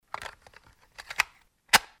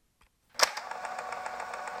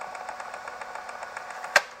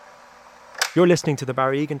You're listening to the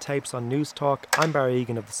Barry Egan tapes on News Talk. I'm Barry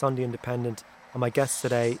Egan of the Sunday Independent, and my guest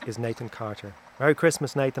today is Nathan Carter. Merry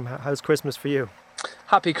Christmas, Nathan. How's Christmas for you?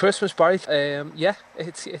 Happy Christmas, Barry. Yeah,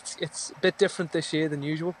 it's a bit different this year than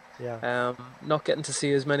usual. Yeah. Not getting to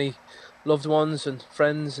see as many loved ones and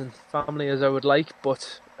friends and family as I would like,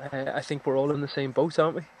 but I think we're all in the same boat,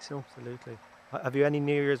 aren't we? So, Absolutely. Have you any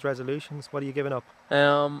New Year's resolutions? What are you giving up?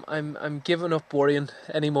 I'm giving up worrying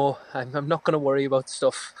anymore. I'm not going to worry about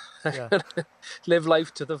stuff. I'm Yeah. gonna live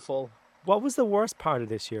life to the full. What was the worst part of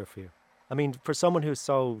this year for you? I mean, for someone who's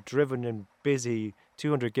so driven and busy,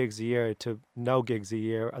 200 gigs a year to no gigs a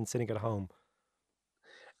year and sitting at home.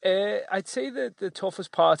 I'd say that the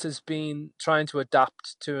toughest part has been trying to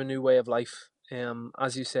adapt to a new way of life.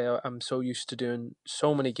 As you say, I'm so used to doing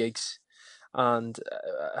so many gigs and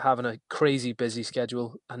having a crazy busy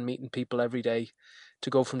schedule and meeting people every day. To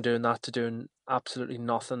go from doing that to doing absolutely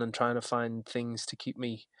nothing and trying to find things to keep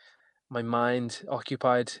my mind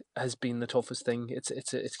occupied has been the toughest thing.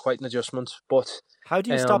 It's quite an adjustment, but How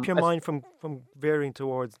do you stop your I mind from veering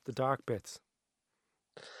towards the dark bits?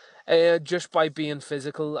 just by being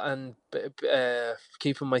physical and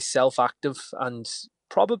keeping myself active and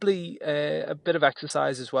probably a bit of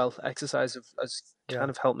exercise as well. Exercise has Yeah. kind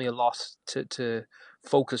of helped me a lot to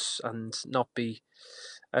focus and not be,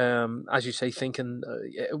 as you say, thinking.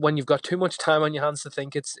 When you've got too much time on your hands to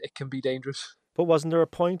think, it can be dangerous. But wasn't there a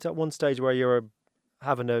point at one stage where you were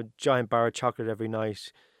having a giant bar of chocolate every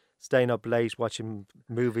night, staying up late, watching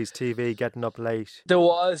movies, TV, getting up late? There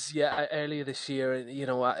was, yeah, earlier this year.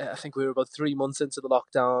 I think we were about 3 months into the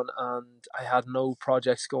lockdown, and I had no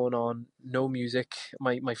projects going on, no music.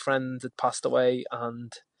 My friend had passed away,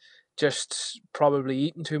 and just probably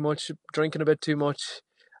eating too much, drinking a bit too much,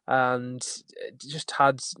 and just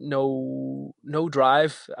had no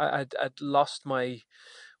drive. I'd lost my,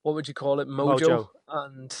 what would you call it, mojo,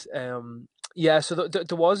 Mojo. and yeah. So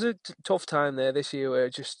there was a tough time there this year where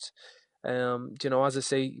just as I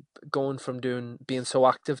say, going from being so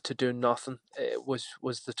active to doing nothing, it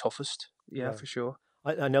was the toughest. Yeah, Yeah. for sure.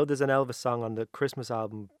 I know there's an Elvis song on the Christmas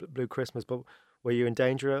album, Blue Christmas, but were you in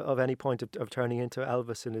danger of any point of turning into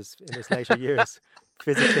Elvis in his later years,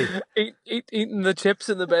 physically? Eating the chips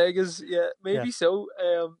and the burgers, yeah, Yeah. maybe so.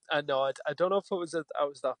 I know I don't know if I was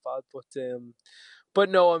that bad, but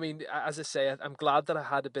no, I mean, as I say, I'm glad that I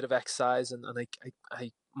had a bit of exercise and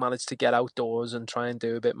I managed to get outdoors and try and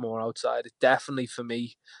do a bit more outside. It definitely for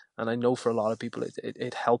me, and I know for a lot of people,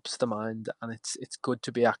 it helps the mind and it's good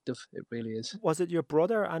to be active. It really is. Was it your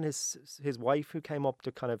brother and his wife who came up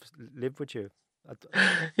to kind of live with you?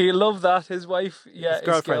 He loved that. His wife, His yeah, his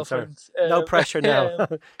girlfriend, sorry. girlfriend. No pressure now.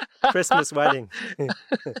 Christmas wedding.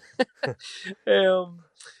 Um,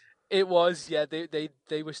 it was, yeah.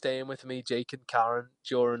 They were staying with me, Jake and Karen,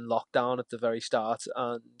 during lockdown at the very start,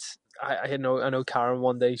 and I know Karen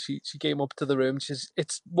one day she came up to the room. She's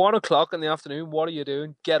it's 1 o'clock in the afternoon. What are you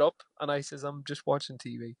doing? Get up! And I says I'm just watching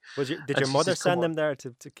TV. Did And your she mother says, "Come send on." them there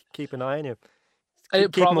to keep an eye on you?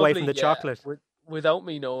 Keep them away Probably, from the yeah. chocolate? Without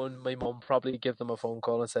me knowing, my mum probably give them a phone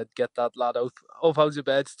call and said, "Get that lad out of your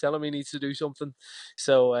bed. Tell him he needs to do something."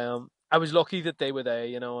 So I was lucky that they were there,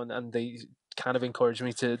 and they kind of encouraged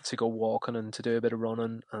me to go walking and to do a bit of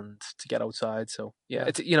running and to get outside. So yeah,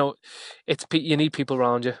 Yeah. you need people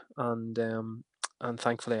around you, and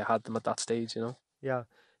thankfully I had them at that stage. Yeah.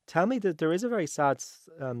 Tell me that there is a very sad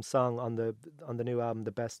song on the new album,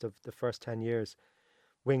 The Best of the First 10 Years,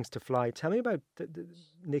 Wings to Fly. Tell me about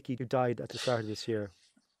Nicky who died at the start of this year.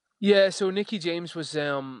 Yeah, so Nicky James was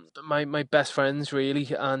my best friends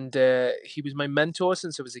really, and he was my mentor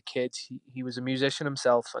since I was a kid. He was a musician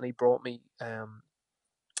himself, and he brought me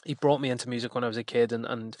into music when I was a kid,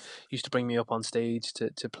 and used to bring me up on stage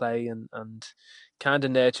to play, and kind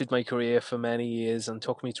of nurtured my career for many years, and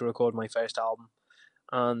took me to record my first album.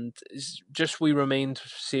 And just we remained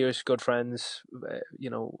serious good friends,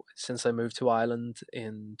 since I moved to Ireland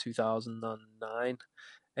in 2009.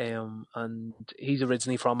 And he's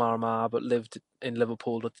originally from Armagh but lived in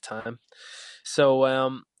Liverpool at the time.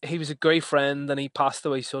 So he was a great friend, and he passed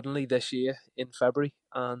away suddenly this year in February,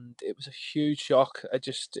 and it was a huge shock.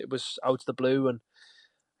 It was out of the blue, and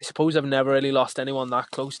I suppose I've never really lost anyone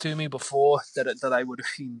that close to me before that I would have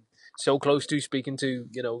been so close to, speaking to,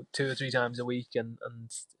 2 or 3 times a week, and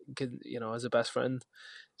as a best friend.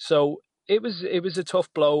 So it was a tough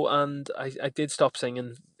blow, and I did stop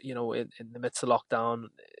singing, in the midst of lockdown,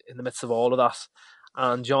 in the midst of all of that.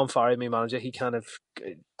 And John Farry, my manager, he kind of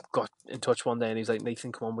got in touch one day, and he's like,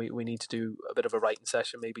 "Nathan, come on, we need to do a bit of a writing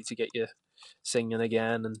session, maybe to get you singing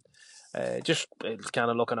again." And just kind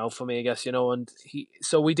of looking out for me, I guess, And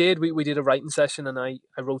so we did a writing session, and I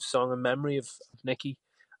wrote a song in memory of Nicky,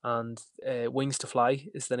 and Wings to Fly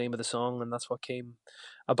is the name of the song, and that's what came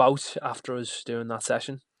about after us doing that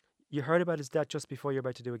session. You heard about his death just before you were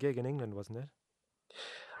about to do a gig in England, wasn't it?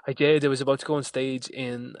 I did. I was about to go on stage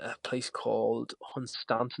in a place called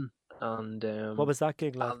Hunstanton, and What was that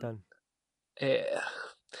gig like and then? uh,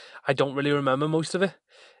 I don't really remember most of it.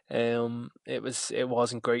 It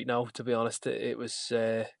wasn't great now, to be honest. It was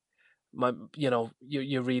my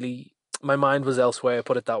you really my mind was elsewhere,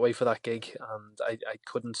 put it that way, for that gig, and I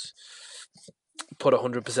couldn't put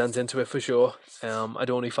 100% into it for sure. I'd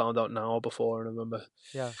only found out now before, and I remember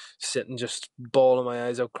Yeah, sitting just bawling my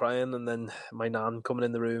eyes out crying, and then my nan coming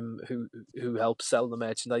in the room who helped sell the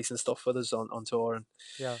merchandise and stuff with us on tour, and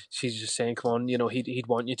yeah. she's just saying, come on, he'd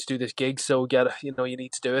want you to do this gig, so you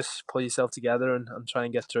need to do it, pull yourself together and try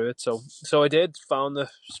and get through it. So I did, found the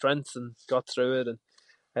strength and got through it. And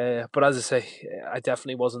but as I say, I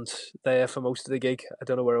definitely wasn't there for most of the gig. I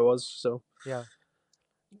don't know where I was. So Yeah.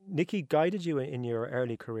 Nicky guided you in your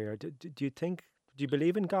early career. Do you think, do you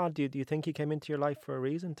believe in God? Do you think he came into your life for a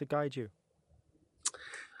reason to guide you?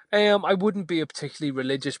 I wouldn't be a particularly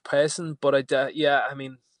religious person, but yeah, I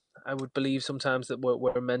mean, I would believe sometimes that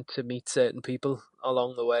we're meant to meet certain people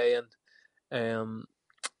along the way, and um,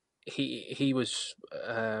 he was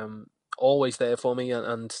always there for me,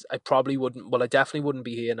 and I probably wouldn't. Well, I definitely wouldn't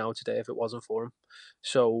be here now today if it wasn't for him.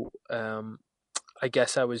 So I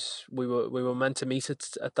guess we were meant to meet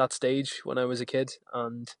at that stage when I was a kid,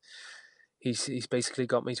 and he's basically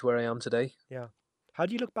got me to where I am today. Yeah. How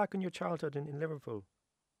do you look back on your childhood in Liverpool?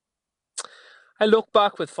 I look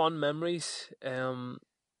back with fond memories.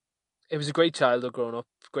 It was a great childhood growing up,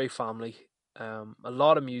 great family, a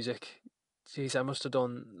lot of music. Jeez, I must have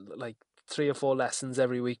done like 3 or 4 lessons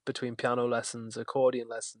every week between piano lessons, accordion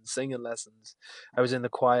lessons, singing lessons. I was in the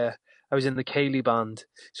choir. I was in the Cayley band.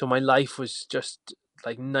 So my life was just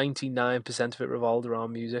like 99% of it revolved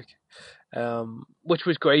around music, which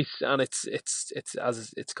was great. And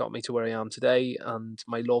it's got me to where I am today, and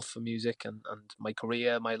my love for music and my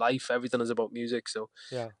career, my life, everything is about music. So,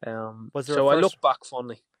 Yeah. um, Was there a so I first look back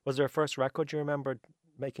fondly. was there a first record you remember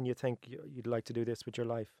making you think you'd like to do this with your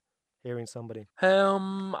life? Hearing somebody.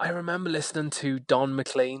 I remember listening to Don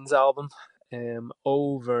McLean's album,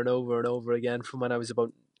 over and over and over again from when I was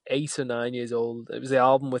about 8 or 9 years old. It was the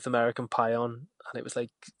album with American Pie on, and it was like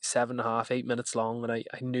 7.5, 8 minutes long, and I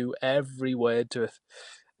knew every word to it.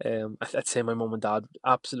 I'd say my mum and dad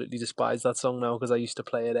absolutely despise that song now because I used to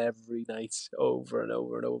play it every night over and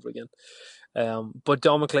over and over again. But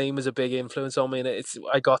Don McLean was a big influence on me, and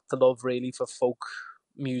I got the love really for folk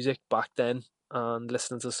music back then, and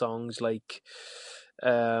listening to songs like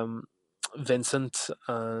um, Vincent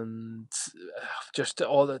and just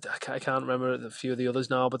all that. I can't remember a few of the others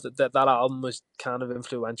now, but that album was kind of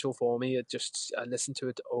influential for me. I listened to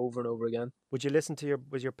it over and over again. Would you listen to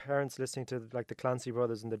was your parents listening to like the Clancy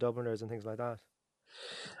Brothers and the Dubliners and things like that?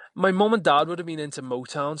 My mum and dad would have been into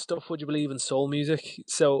Motown stuff, would you believe, and soul music.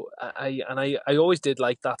 So I always did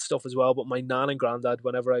like that stuff as well. But my nan and granddad,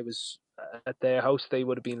 whenever I was at their house, they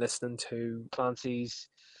would have been listening to Clancy's,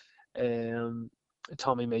 um,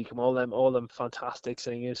 Tommy Makem, all them fantastic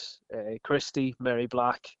singers, Christy, Mary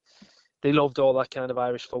Black. They loved all that kind of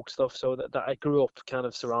Irish folk stuff. So that I grew up kind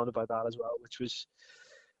of surrounded by that as well, which was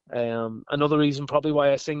another reason probably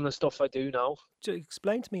why I sing the stuff I do now.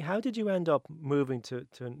 Explain to me, how did you end up moving to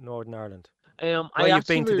Northern Ireland, Um, where I you've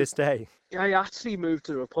actually been to moved. this day? I actually moved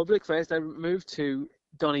to the Republic first. I moved to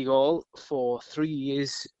Donegal for 3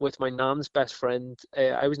 years with my nan's best friend.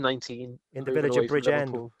 I was 19, In the moving village of away from Bridgend.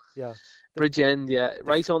 Liverpool. Yeah. The, Bridgend, yeah, the,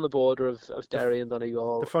 right on the border of the, f- Derry and the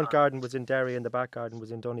Donegal. front garden was in Derry and the back garden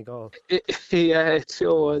was in Donegal. Yeah, it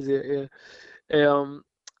sure was. Yeah, yeah.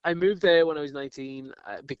 I moved there when I was 19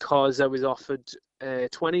 because I was offered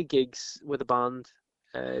 20 gigs with a band,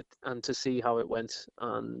 and to see how it went.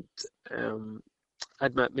 And um,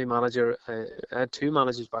 I'd met my manager. I had two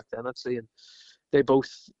managers back then, actually, and they both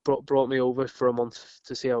brought me over for a month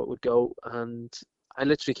to see how it would go. And I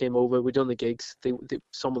literally came over. We done the gigs.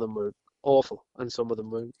 Some of them were awful, and some of them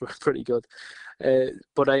were pretty good.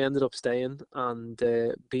 But I ended up staying and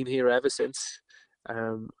been here ever since.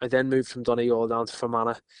 I then moved from Donegal down to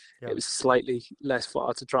Fermanagh. Yeah. It was slightly less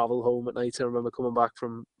far to travel home at night. I remember coming back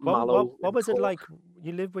from Mallow What in was it Cork. like?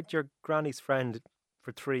 You lived with your granny's friend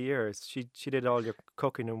for 3 years. She did all your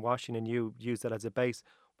cooking and washing, and you used that as a base.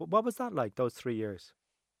 What was that like? Those 3 years?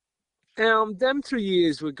 Them 3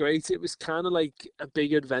 years were great. It was kind of like a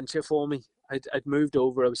big adventure for me. I'd moved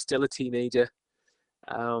over. I was still a teenager.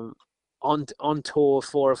 Um, on tour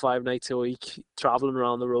 4 or 5 nights a week, traveling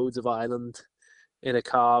around the roads of Ireland in a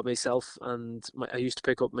car myself. And I used to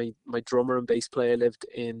pick up my drummer and bass player lived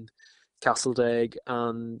in Castledeg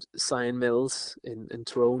and Cyan Mills in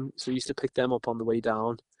Tyrone. So we used to pick them up on the way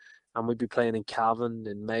down, and we'd be playing in Cavan,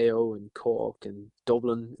 in Mayo, in Cork, in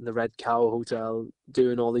Dublin, in the Red Cow Hotel,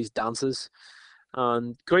 doing all these dances,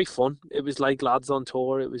 and great fun. It was like lads on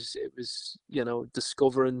tour. It was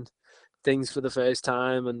discovering things for the first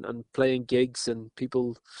time, and playing gigs and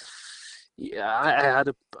people. Yeah,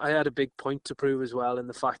 I had a big point to prove as well in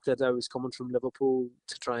the fact that I was coming from Liverpool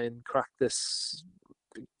to try and crack this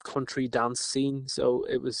country dance scene. So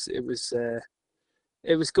it was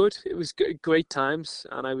good. It was great times,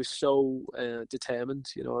 and I was so determined.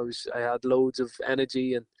 I had loads of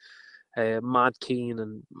energy and mad keen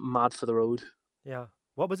and mad for the road. Yeah.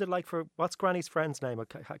 What was it like what's Granny's friend's name?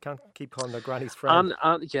 I can't keep calling her Granny's friend.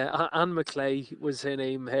 Anne McClay was her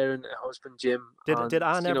name. Her and her husband Jim. Did And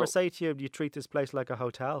Anne ever say to you, you treat this place like a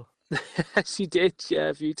hotel? she did, yeah,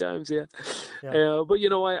 a few times, yeah. Yeah. But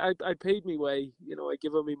I paid me way. I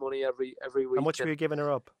give her me money every week. How much were you giving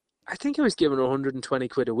her up? I think I was giving her 120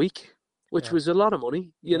 quid a week, which Yeah. was a lot of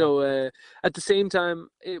money. Yeah. At the same time,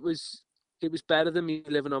 it was better than me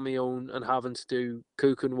living on my own and having to do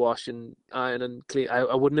cook and wash and iron and clean.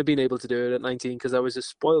 I wouldn't have been able to do it at 19 because I was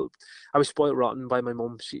spoiled rotten by my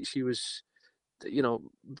mum. She was,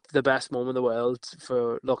 the best mum in the world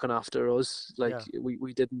for looking after us. Like Yeah.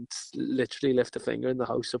 we didn't literally lift a finger in the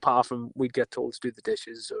house apart from we'd get told to do the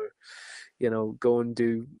dishes or, go and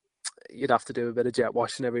do. You'd have to do a bit of jet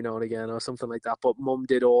washing every now and again or something like that. But mum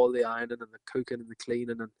did all the ironing and the cooking and the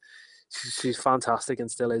cleaning, and she's fantastic and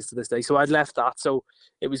still is to this day. So I'd left that, so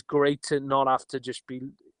it was great to not have to just be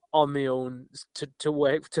on my own to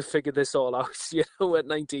work to figure this all out, at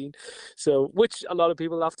 19. So which a lot of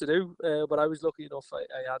people have to do, but I was lucky enough.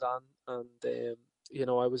 I had Anne, and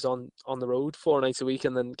I was on the road 4 nights a week,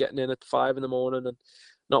 and then getting in at 5 in the morning and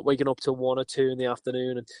not waking up till 1 or 2 in the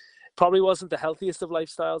afternoon, and probably wasn't the healthiest of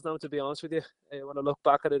lifestyles now, to be honest with you. When I look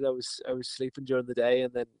back at it, I was sleeping during the day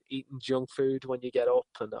and then eating junk food when you get up,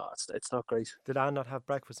 and it's not great. Did Anne not have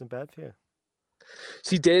breakfast in bed for you?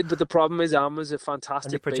 She did, but the problem is Anne was a And your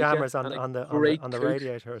fantastic baker pajamas on and a on the on the great on the cook.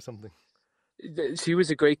 radiator or something? She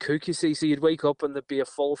was a great cook, you see. So you'd wake up and there'd be a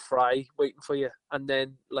full fry waiting for you, and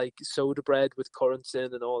then like soda bread with currants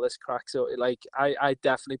in and all this crack. So like I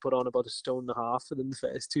definitely put on about a stone and a half within the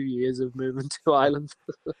first 2 years of moving to Ireland.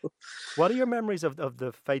 What are your memories of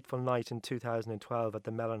the fateful night in 2012 at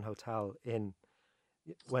the Mellon Hotel in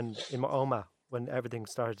Omagh, when everything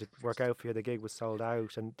started to work out for you? The gig was sold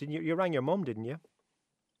out, and didn't you rang your mum, didn't you?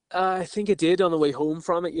 I think I did on the way home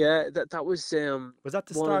from it. Yeah, that was Was that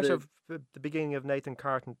the one of start the. of the beginning of Nathan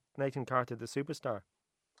Carter, the superstar?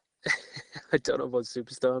 I don't know about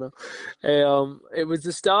superstar now. It was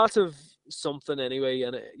the start of something anyway,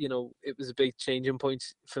 and it was a big changing point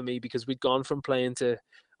for me because we'd gone from playing to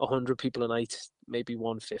 100 people a night, maybe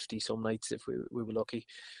 150 some nights if we were lucky,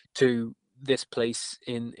 to this place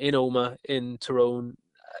in Omagh in Tyrone,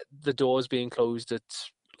 the doors being closed at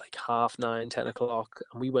like 9:30, 10 o'clock,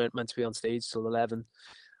 and we weren't meant to be on stage till 11.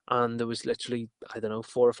 And there was literally, I don't know,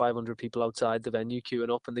 400 or 500 people outside the venue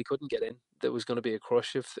queuing up, and they couldn't get in. There was going to be a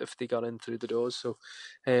crush if they got in through the doors. So,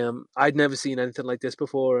 I'd never seen anything like this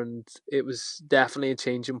before, and it was definitely a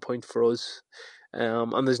changing point for us.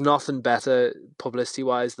 And there's nothing better publicity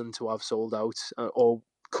wise than to have sold out or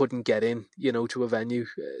couldn't get in, to a venue.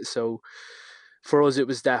 So for us, it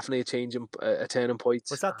was definitely a turning point,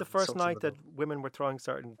 Was that the and first something night that that women were throwing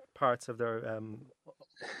certain parts of their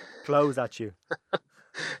clothes at you?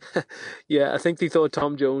 yeah, I think they thought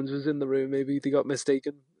Tom Jones was in the room. Maybe they got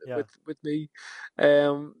mistaken Yeah. with me.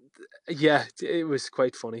 Um, yeah, it was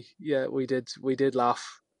quite funny. Yeah, we did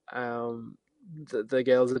laugh. The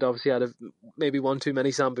girls had obviously had maybe one too many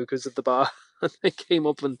sambucas at the bar, and they came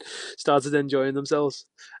up and started enjoying themselves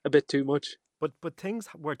a bit too much. But things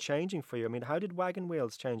were changing for you. I mean, how did Wagon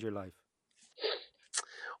Wheels change your life?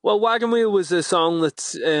 Well, Wagon Wheel was a song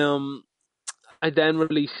that I then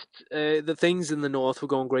released. The things in the north were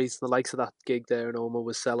going great, and the likes of that gig there in Omagh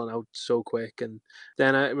was selling out so quick. And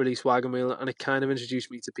then I released Wagon Wheel, and it kind of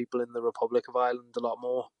introduced me to people in the Republic of Ireland a lot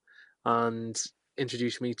more, and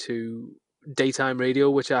introduced me to daytime radio,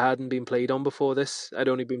 which I hadn't been played on before this. I'd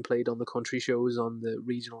only been played on the country shows on the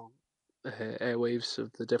regional airwaves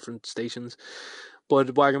of the different stations.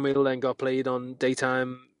 But Wagon Wheel then got played on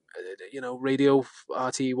daytime, radio,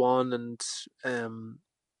 RT1 and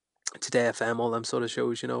Today FM, all them sort of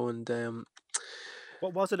shows, and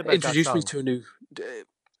What was it about that introduced me song? to a new.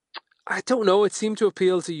 I don't know. It seemed to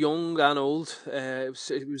appeal to young and old. It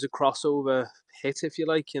was a crossover hit, if you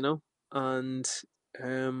like, and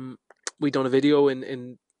we done a video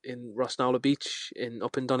in Rosnalla Beach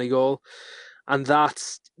up in Donegal, and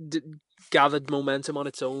that gathered momentum on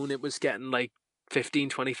its own. It was getting like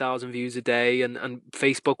 15,000-20,000 views a day, and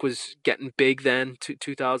Facebook was getting big then,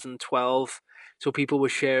 2012. So people were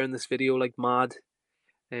sharing this video like mad.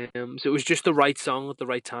 So it was just the right song at the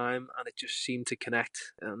right time, and it just seemed to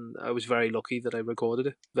connect. And I was very lucky that I recorded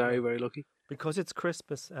it. Very, very lucky. Because it's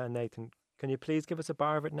Christmas, Nathan, can you please give us a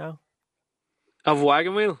bar of it now? Of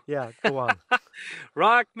Wagon Wheel? Yeah, go on.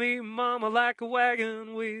 Rock me, mama, like a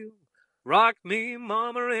wagon wheel. Rock me,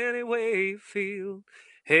 mama, any way you feel.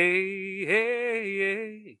 Hey, hey,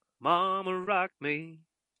 hey, mama, rock me.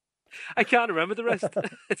 I can't remember the rest.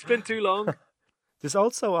 It's been too long. There's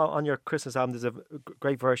also on your Christmas album, there's a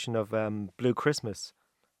great version of Blue Christmas.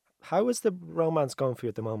 How is the romance going for you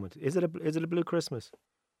at the moment? Is it a Blue Christmas?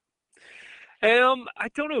 I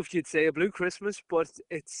don't know if you'd say a Blue Christmas, but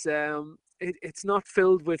it's not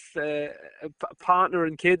filled with a partner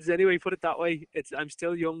and kids anyway. Put it that way. I'm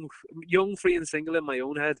still young, free and single in my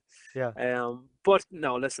own head. Yeah. But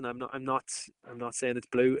no, listen, I'm not saying it's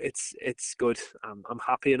blue. It's good. I'm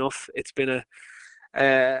happy enough. It's been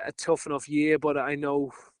a tough enough year, but I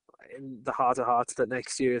know in the heart of hearts that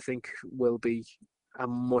next year I think will be a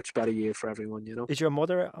much better year for everyone. You know. Is your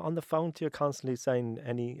mother on the phone to you constantly saying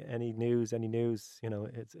any news? You know,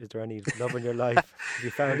 is there any love in your life? Have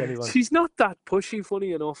you found anyone? She's not that pushy,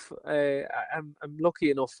 funny enough. I'm lucky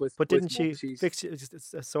enough with. But didn't she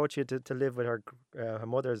sort you to live with her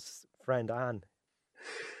mother's friend Anne?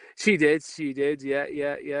 She did. Yeah.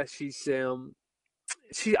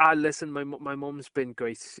 Listen, my mum's been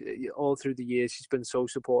great all through the years. She's been so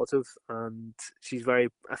supportive, and she's very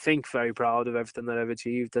proud of everything that I've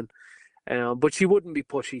achieved. And but she wouldn't be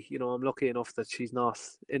pushy. You know, I'm lucky enough that she's not.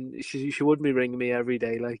 And she wouldn't be ringing me every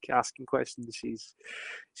day, like asking questions.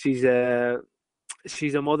 She's a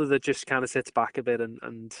mother that just kind of sits back a bit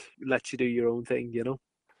and lets you do your own thing. You know.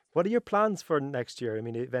 What are your plans for next year? I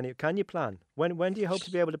mean, if any, can you plan? When do you hope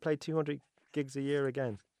to be able to play 200 gigs a year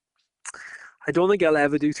again? I don't think I'll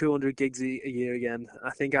ever do 200 gigs a year again.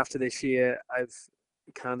 I think after this year, I've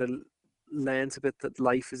kind of learned a bit that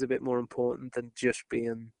life is a bit more important than just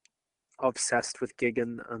being obsessed with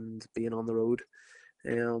gigging and being on the road.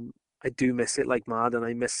 I do miss it like mad, and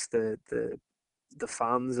I miss the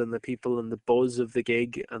fans and the people and the buzz of the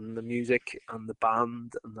gig and the music and the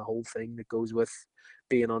band and the whole thing that goes with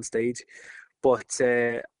being on stage. But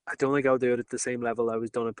I don't think I'll do it at the same level I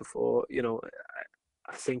was done it before. You know,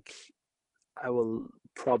 I think I will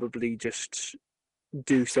probably just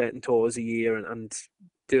do certain tours a year and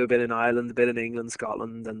do a bit in Ireland, a bit in England,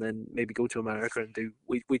 Scotland, and then maybe go to America and do.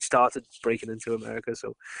 We started breaking into America,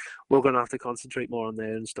 so we're going to have to concentrate more on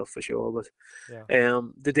there and stuff for sure. But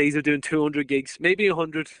the days of doing 200 gigs, maybe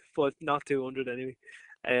 100, but not 200 anyway.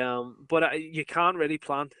 But you can't really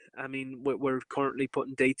plan. I mean, we're currently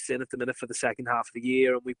putting dates in at the minute for the second half of the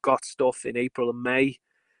year, and we've got stuff in April and May.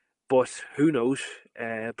 But who knows?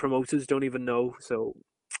 Promoters don't even know. So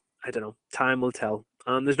I don't know. Time will tell.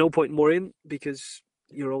 And there's no point in worrying because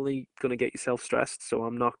you're only going to get yourself stressed. So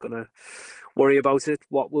I'm not going to worry about it.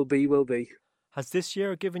 What will be, will be. Has this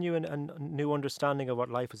year given you a new understanding of what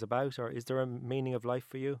life is about? Or is there a meaning of life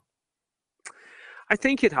for you? I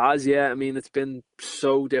think it has, yeah. I mean, it's been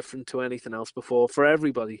so different to anything else before for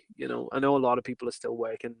everybody. You know, I know a lot of people are still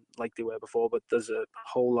working like they were before, but there's a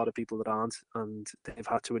whole lot of people that aren't, and they've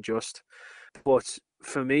had to adjust. But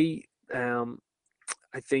for me,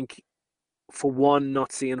 I think for one,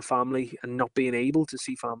 not seeing family and not being able to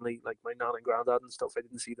see family, like my nan and granddad and stuff, I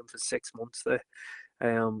didn't see them for 6 months there,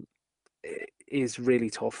 is really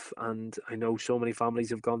tough. And I know so many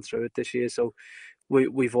families have gone through it this year. So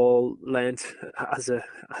we've all learned as a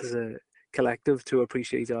collective to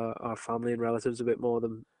appreciate our family and relatives a bit more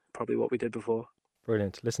than probably what we did before.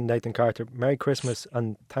 Brilliant. Listen, Nathan Carter, Merry Christmas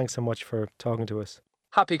and thanks so much for talking to us.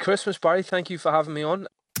 Happy Christmas, Barry. Thank you for having me on.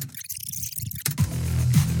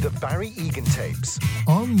 The Barry Egan Tapes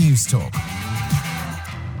on Newstalk.